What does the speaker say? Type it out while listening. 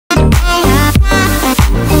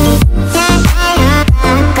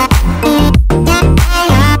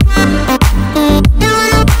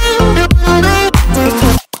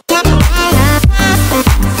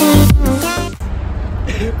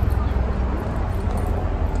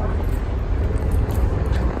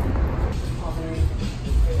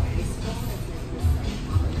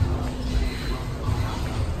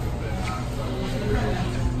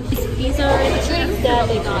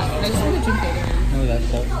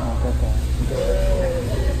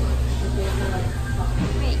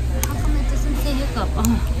Wait, how come it doesn't say hiccup? Oh,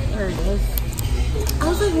 there it is. I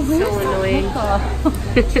was like, where's so annoying.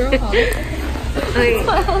 Wait. I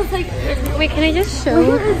was like, wait, can I just show?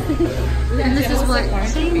 and this is what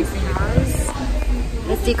James has.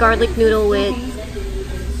 It's the garlic noodle with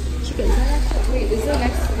chicken. Wait, this is the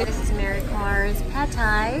next. This is Mary Carr's pad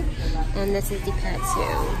thai, and this is the pad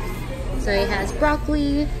siu. So it has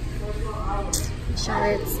broccoli,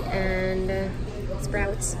 shallots, and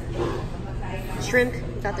sprouts. Shrimp.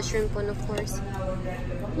 Got the shrimp one, of course.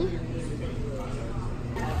 Yeah.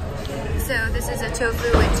 So this is a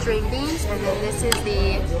tofu with string beans, and then this is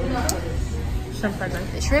the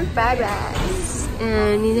shrimp fried rice.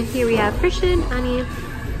 And here we have Christian, Annie,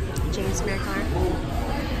 James, Mary Carr.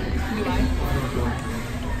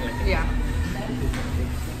 Yeah.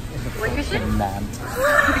 What, Christian? Man.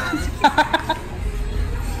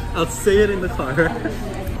 I'll say it in the car.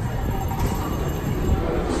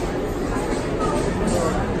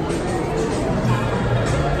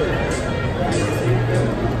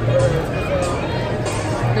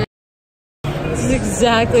 This is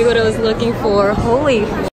exactly what I was looking for. Holy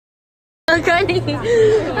okay. Okay.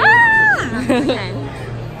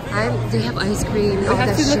 They have ice cream. We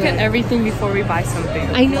have to look at everything before we buy something.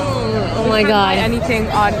 I know. Oh my god.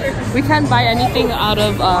 We can't buy anything out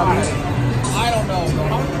of I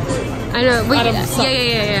know. Wait,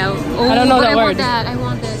 yeah. Oh, I don't know that I word. Want that. I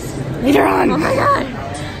want this. Later on. Oh my god.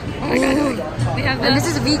 Oh my god. We have And this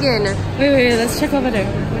is vegan. Wait, let's check over there.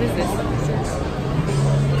 What is this?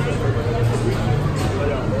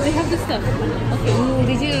 They have this stuff. Okay. Ooh,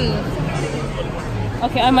 they do.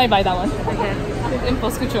 Okay, I might buy that one. Okay.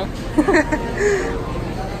 Impulse control.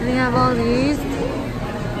 They have all these.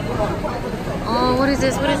 Oh, what is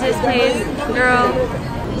this? What is this place? Girl.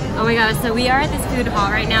 Oh my gosh, so we are at this food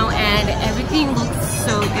hall right now and everything looks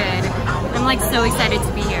so good. I'm like so excited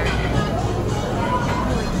to be here.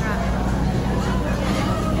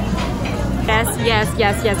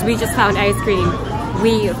 Yes. We just found ice cream.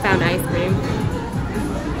 We found ice cream.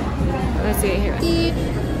 Let's see it here.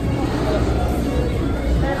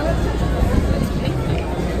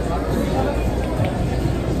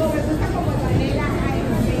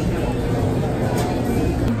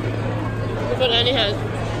 What Annie has.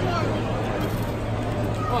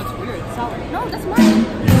 Oh, it's weird. It's sour. No, that's mine.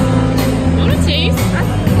 You want to taste?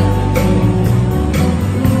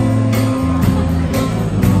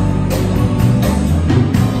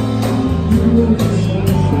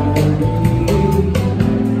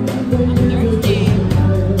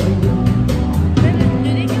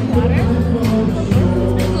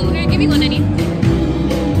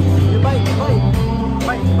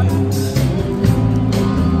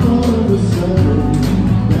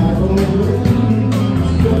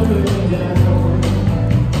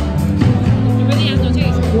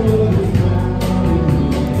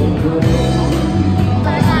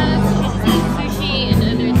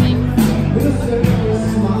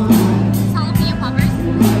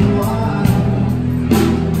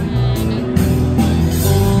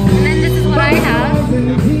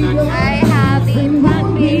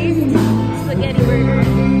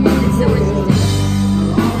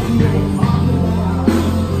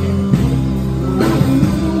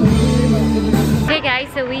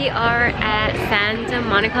 So we are at Santa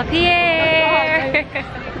Monica Pier.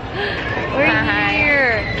 We're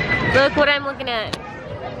here. Look what I'm looking at.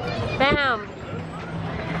 Bam.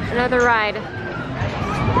 Another ride.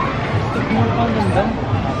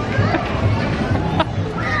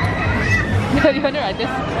 You want to ride this?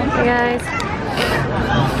 Hey guys.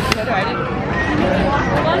 You want to ride it?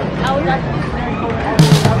 Hold on. I'll ride this.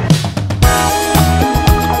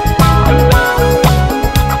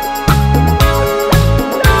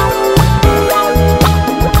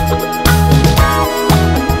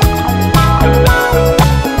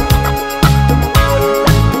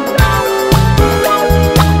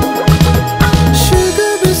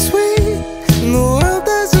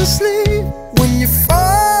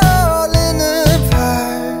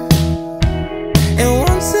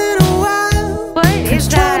 What is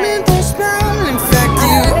that? Don't smell. In fact,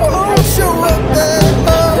 you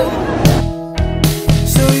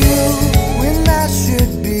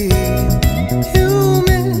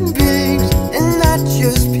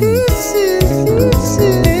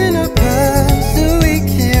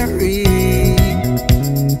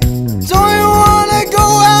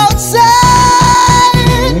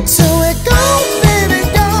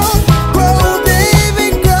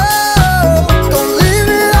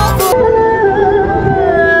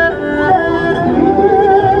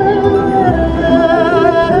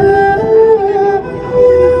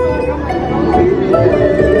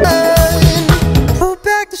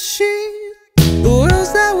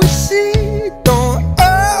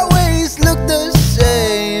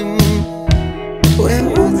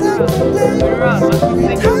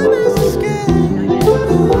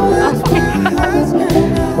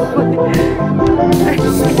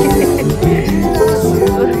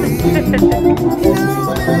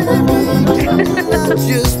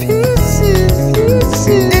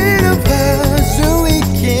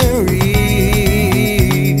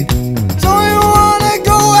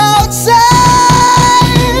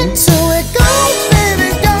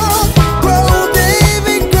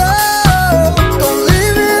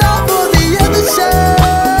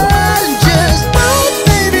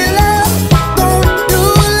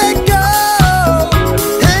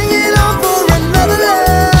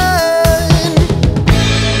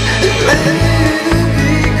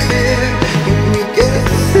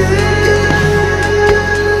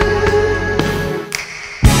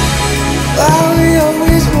Why we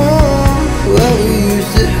always want what we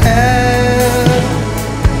used to have.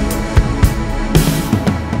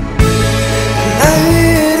 I'm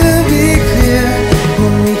here to be clear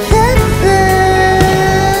when we get there.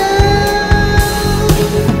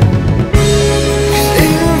 'Cause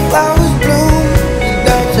even flowers bloom to the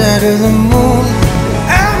dark side of the moon.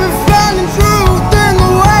 I've been finding truth in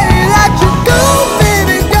the way that you go,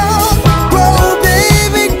 baby, go. Grow,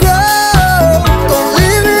 baby, grow. Don't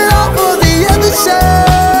leave it all for the other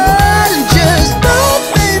side. Just know,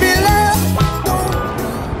 baby, love.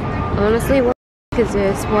 Honestly, what is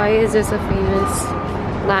this? Why is this a famous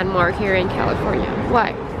landmark here in California?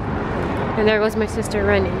 Why? And there goes my sister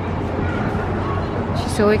running.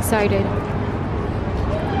 She's so excited.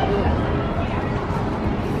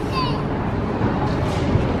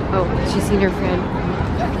 Oh, she's seen her friend.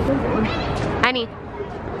 Annie.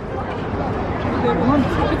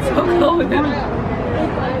 It's so cold.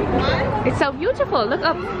 It's so beautiful. Look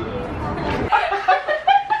up.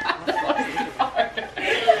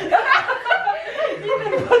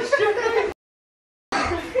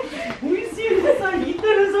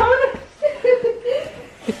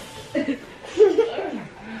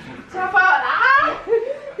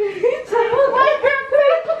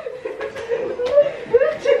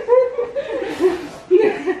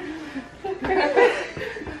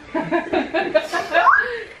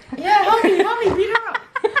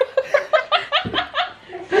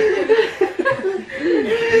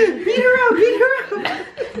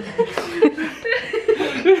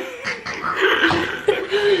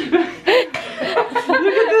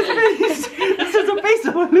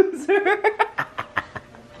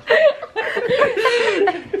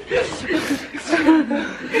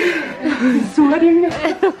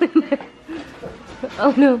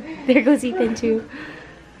 Oh no, there goes Ethan too.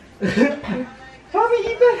 Mommy,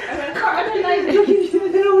 Ethan!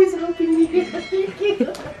 They're always helping me. Thank you.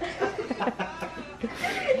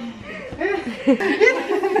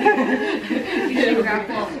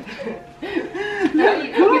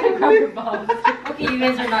 Okay, you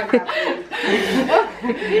guys are not grabbing.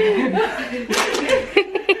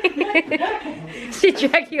 She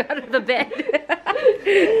dragged you out of the bed.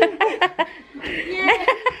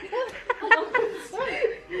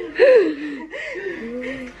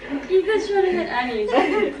 Ethan's trying to hit Annie.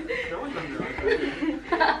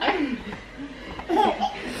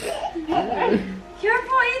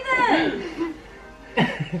 Careful, Ethan!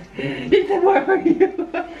 Ethan, where are you?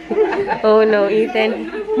 Oh no, Ethan.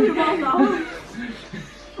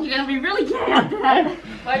 You're gonna be really careful after that.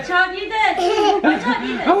 Watch out, Ethan! Watch out,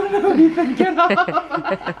 Ethan! Oh no, Ethan, get off!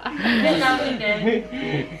 Get down, Ethan.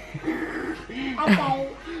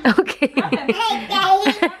 Okay.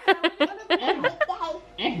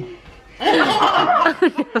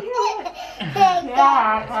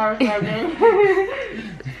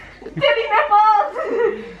 Daddy, nipples!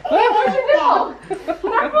 Where's your nipple?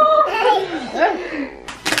 Nipples!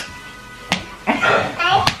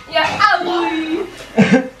 Yeah, owie!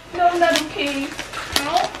 No, not okay.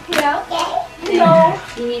 Yeah? No.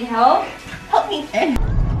 You need help? Help me.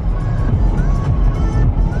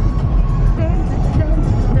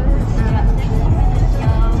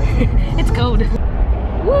 It's cold.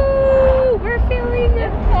 Woo! We're feeling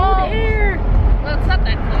cold air. Well, it's not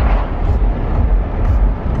that cold.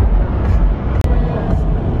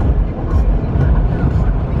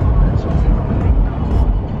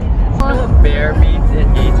 Bear meat in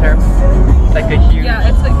gay terms. Like a huge,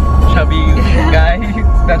 chubby guy.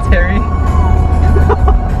 That's Harry.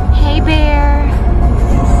 Hey, bear.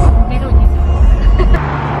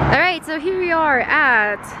 Alright, so here we are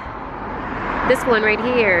at this one right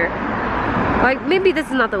here. Like, maybe this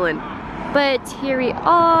is not the one. But here we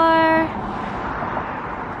are.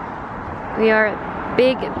 We are at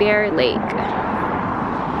Big Bear Lake.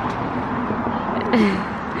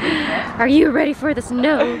 Are you ready for the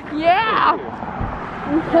snow? Yeah!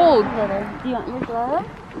 I'm cold. Do you want your glove,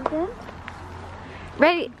 Ethan?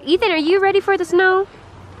 Ready? Ethan, are you ready for the snow?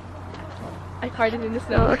 I farted in the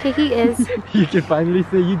snow. Oh, okay, he is. You can finally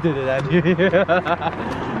say you did it, Andy.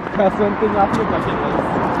 That's one thing off your bucket list.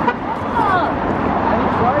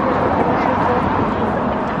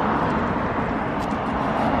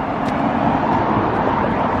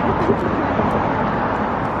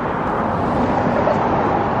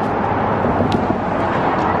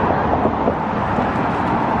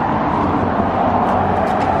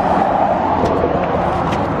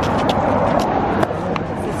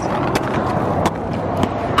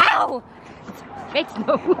 Fake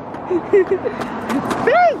snow.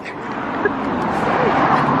 Fake!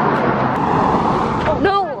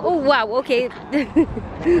 No! Oh wow, okay.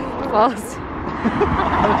 False.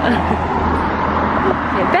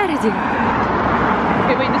 You better do.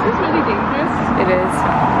 Okay, wait, this is really dangerous. It is.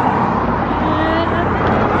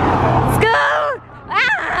 Let's go!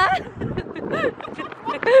 Ah!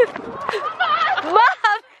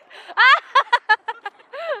 Mom! Ah!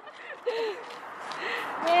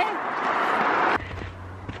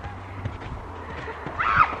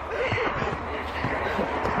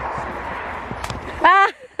 Ah!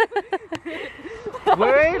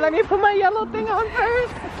 Wait, let me put my yellow thing on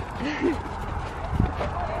first.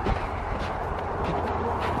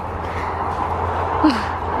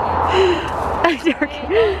 I'm joking.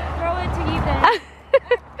 Throw it to Ethan.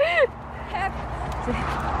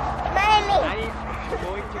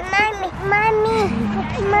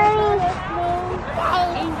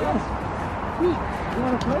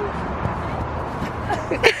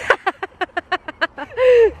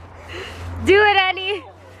 Do it, Annie.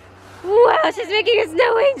 Wow, she's making a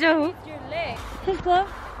snow angel. Your leg. His glove.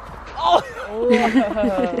 Oh.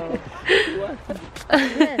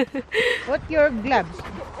 What your gloves?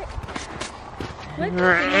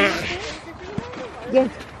 Yes.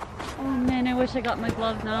 Oh man, I wish I got my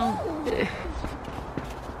glove now.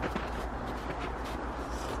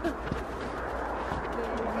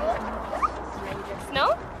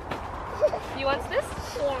 Snow? You want this?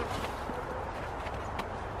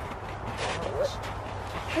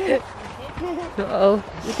 Uh-oh.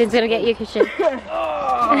 Ethan's gonna get you, Christian.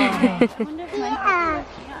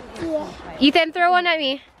 Ethan, throw one at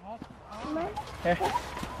me.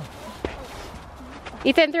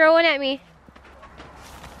 Ethan, throw one at me.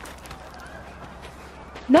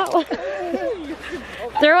 No.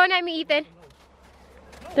 Throw one at me, Ethan.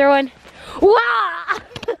 Throw one. Wow!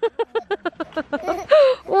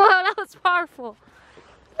 Wow, that was powerful.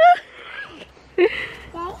 Is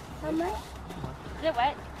it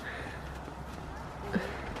wet?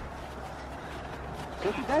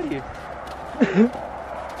 Go to Daddy.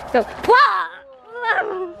 Go.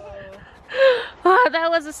 Wow! Wow, that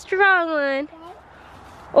was a strong one.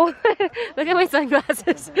 Oh, look at my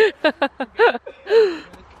sunglasses.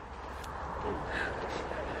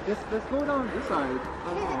 Let's go down this side.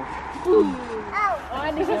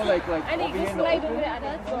 And It's more like I need over to here in the slide open. over it.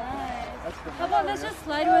 That's nice. That's the How about let's just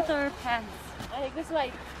slide with our pants? I think this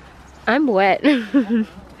like I'm wet.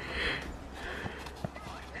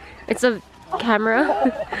 It's a camera.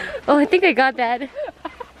 Oh, I think I got that.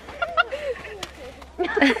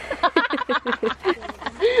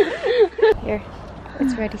 Here,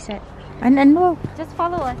 it's ready, set. Ano? Just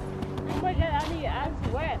follow us. oh my god, Annie, your ass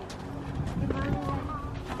wet.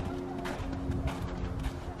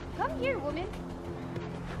 Come here, woman.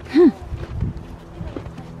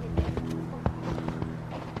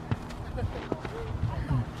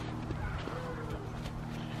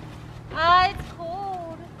 Ah, it's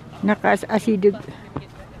cold. Nakas-asidog.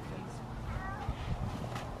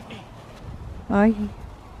 Ay,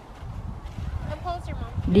 Come closer, mom.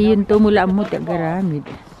 di yun tumula mo tagaramid.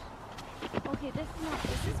 Okay, this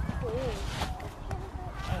is cold.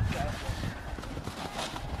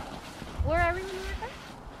 Where are we when we were there?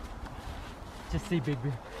 Just say big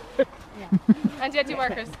bear. And you had 2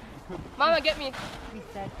 markers. Mama, get me.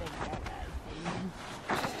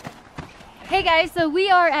 Hey guys, so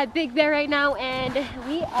we are at Big Bear right now and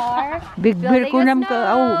we are Big bear ko nam ka,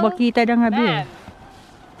 snow. makita na nga bear.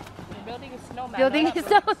 We're building a snowman. Building not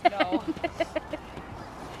a snow.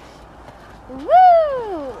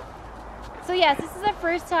 Woo! So yes, this is our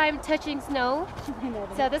first time touching snow.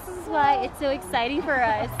 So this is why it's so exciting for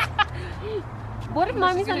us. What if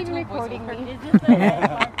mommy's not even recording me?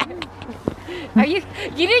 Are you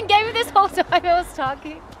didn't get me this whole time I was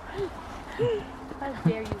talking? How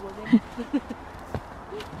dare you, woman?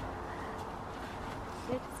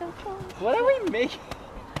 It's so cold. What are we making?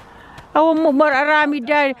 Awa mo mararami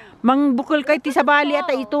dahil mang bukol kay ti sa bali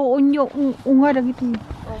at ito unyo unga dag ito.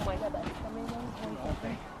 Oh my god, that's coming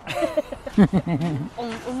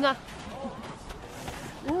Unga.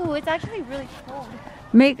 Ooh, it's actually really cold.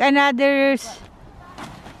 Make another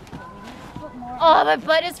Oh, my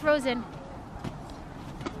butt is frozen.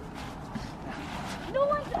 No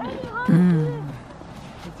one's any hot.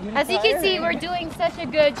 As you can see, we're doing such a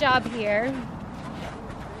good job here.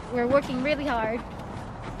 We're working really hard.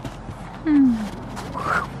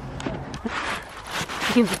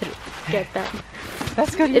 You better get that.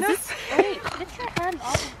 That's good Is enough. this? Wait, get your hand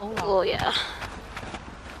off. Oh yeah.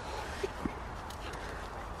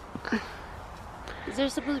 Is there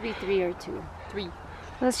supposed to be 3 or 2? 3.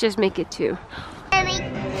 Let's just make it 2.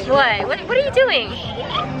 What? What are you doing?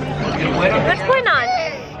 What's going on?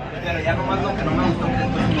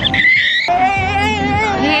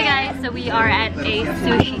 Hey guys. so we are at a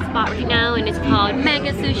sushi spot right now, and it's called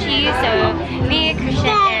Mega Sushi. So me, Christian,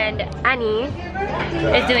 and Annie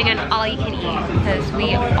is doing an all-you-can-eat because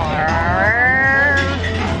we are.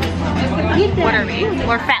 What are we?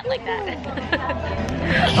 We're fat like that.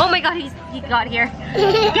 Oh my God, he got here.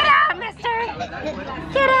 Get out, mister!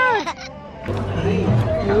 Get out!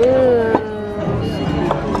 Ooh.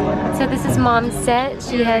 So this is mom's set.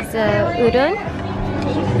 She has udon.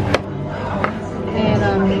 And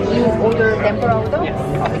you order tempura udon? Yes.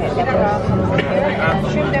 Okay, tempura.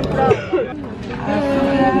 Shrimp tempura.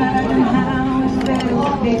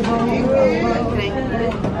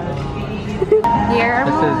 Here are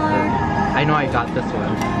This is more. I know I got this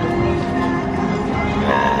one.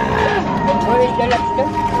 Where is the lobster?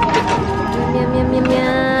 Yum, yum, yum,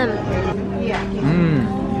 yum. Mmm.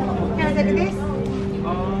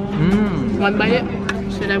 Mmm. One bite it?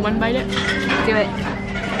 Should I one bite it? Do it.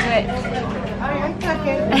 Do it.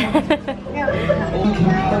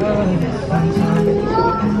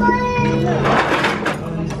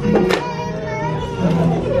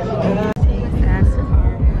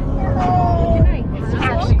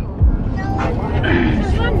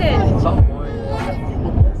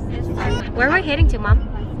 Where are we heading to, Mom?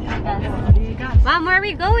 Mom, where are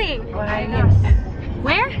we going?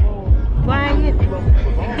 Where?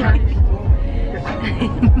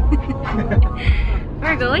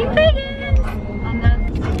 We're going vegan.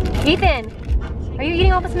 Ethan, are you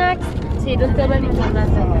eating all the snacks? Sí, don't tell me.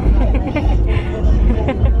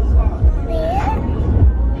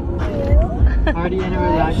 Party in a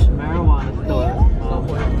relaxed marijuana store.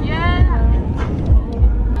 Yeah!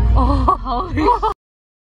 Oh.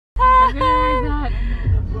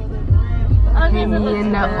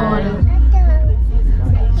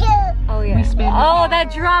 Oh yeah. Oh,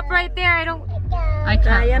 that drop right there. I don't. I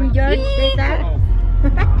can't. am George. Say that.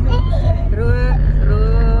 Roller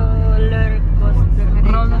coaster.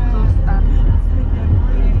 Roller coaster.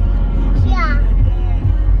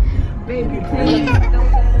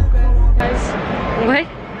 What?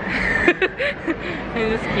 I'm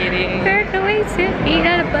just kidding. We're going to eat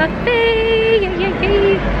at a buffet. Yay, yay,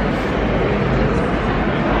 yay.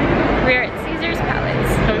 We're at Caesar's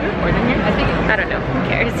Palace. Are we recording here? I don't know. Who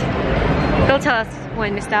cares? They'll tell us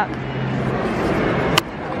when to stop.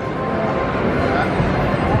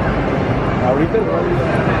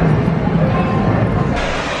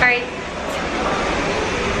 Alright.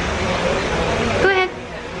 Go ahead.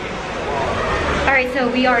 Alright, so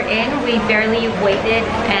we are in. We barely waited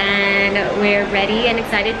and we're ready and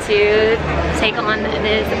excited to take on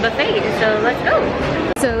this buffet. So let's go.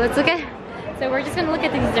 So let's look at. So we're just gonna look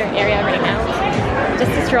at the dessert area right now.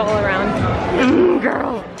 Just to stroll around.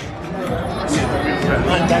 Girl.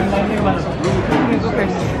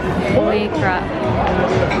 Holy crap.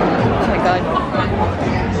 Oh my God.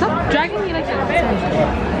 Stop dragging me like that.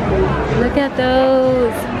 Look at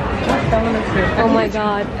those. Oh my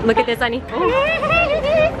God. Look at this, honey. Oh my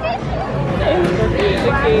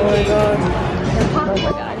God. Oh my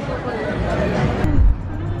God.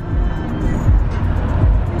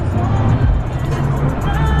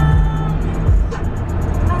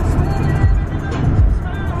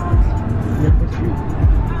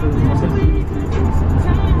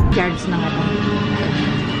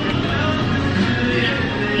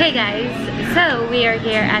 Hey guys, so we are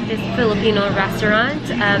here at this Filipino restaurant.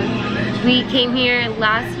 We came here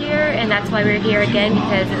last year and that's why we're here again,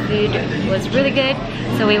 because the food was really good.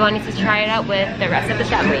 So we wanted to try it out with the rest of the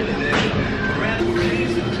family.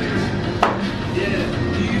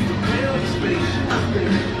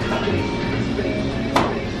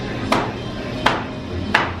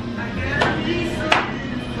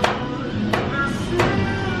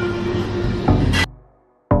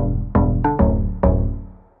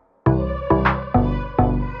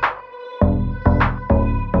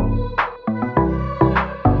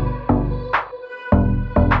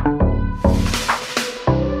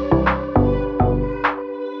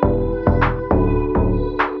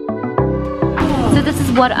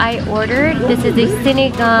 What I ordered. This is a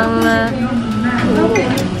sinigang. I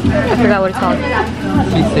forgot what it's called.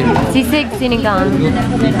 Sisig sinigang.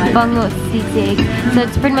 Bango sisig. So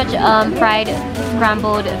it's pretty much fried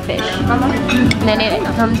scrambled fish. And then it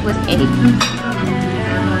comes with egg.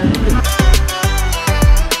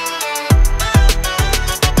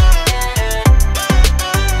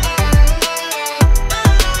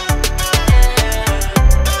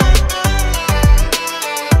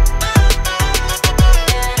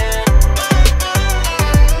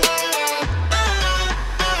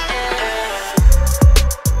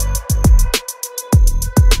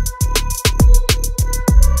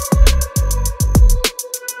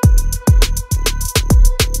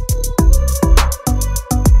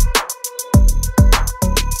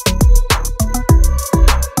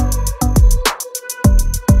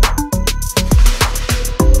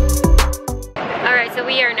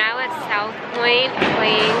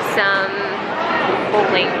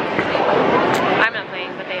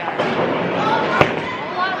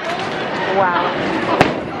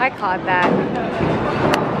 I caught that.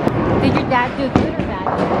 Did your dad do good or bad?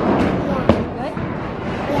 Good?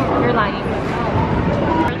 You're lying.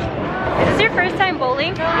 Is this your first time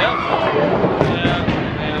bowling? Yep. Yeah.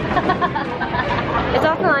 It's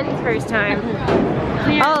also Lonnie's first time.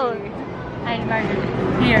 Oh.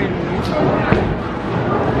 Here.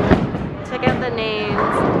 Check out the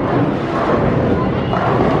names.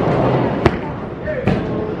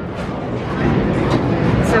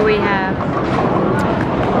 So we have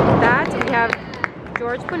that. We have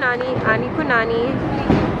George Punani, Ani Punani,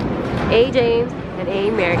 A. James, and A.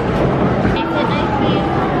 Mary.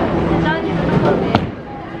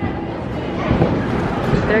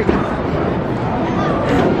 There you go.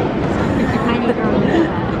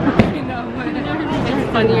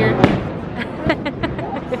 It's funnier.